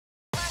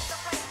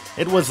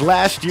It was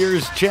last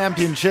year's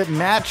championship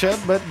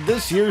matchup, but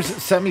this year's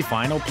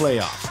semifinal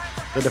playoffs.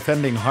 The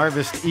defending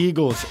Harvest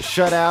Eagles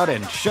shut out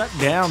and shut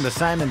down the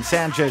Simon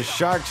Sanchez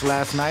Sharks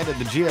last night at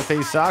the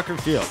GFA soccer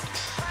field.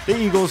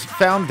 The Eagles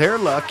found their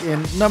luck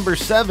in number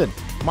 7,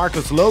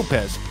 Marcos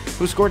Lopez,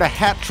 who scored a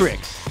hat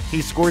trick.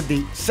 He scored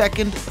the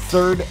second,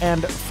 third,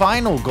 and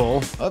final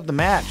goal of the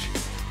match.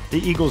 The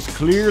Eagles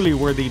clearly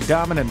were the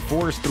dominant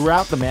force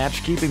throughout the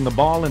match, keeping the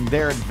ball in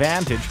their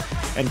advantage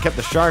and kept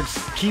the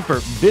Sharks' keeper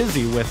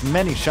busy with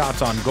many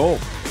shots on goal.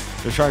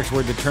 The Sharks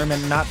were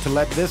determined not to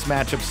let this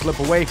matchup slip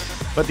away,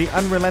 but the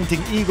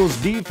unrelenting Eagles'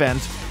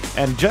 defense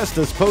and just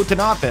as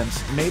potent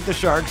offense made the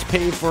Sharks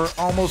pay for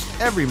almost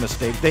every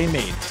mistake they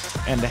made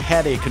and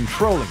had a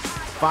controlling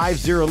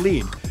 5-0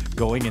 lead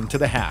going into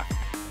the half.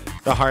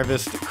 The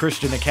Harvest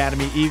Christian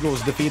Academy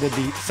Eagles defeated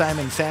the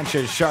Simon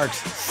Sanchez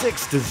Sharks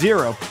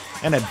 6-0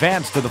 and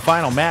advanced to the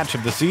final match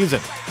of the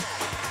season.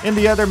 In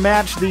the other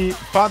match, the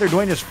Father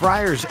Duenas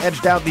Friars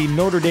edged out the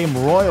Notre Dame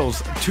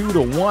Royals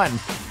 2-1.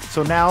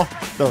 So now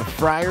the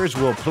Friars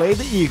will play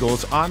the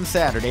Eagles on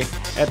Saturday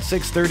at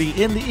 6:30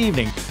 in the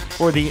evening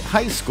for the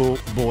high school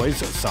boys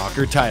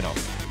soccer title.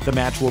 The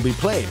match will be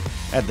played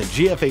at the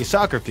GFA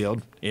soccer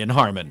field in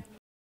Harmon.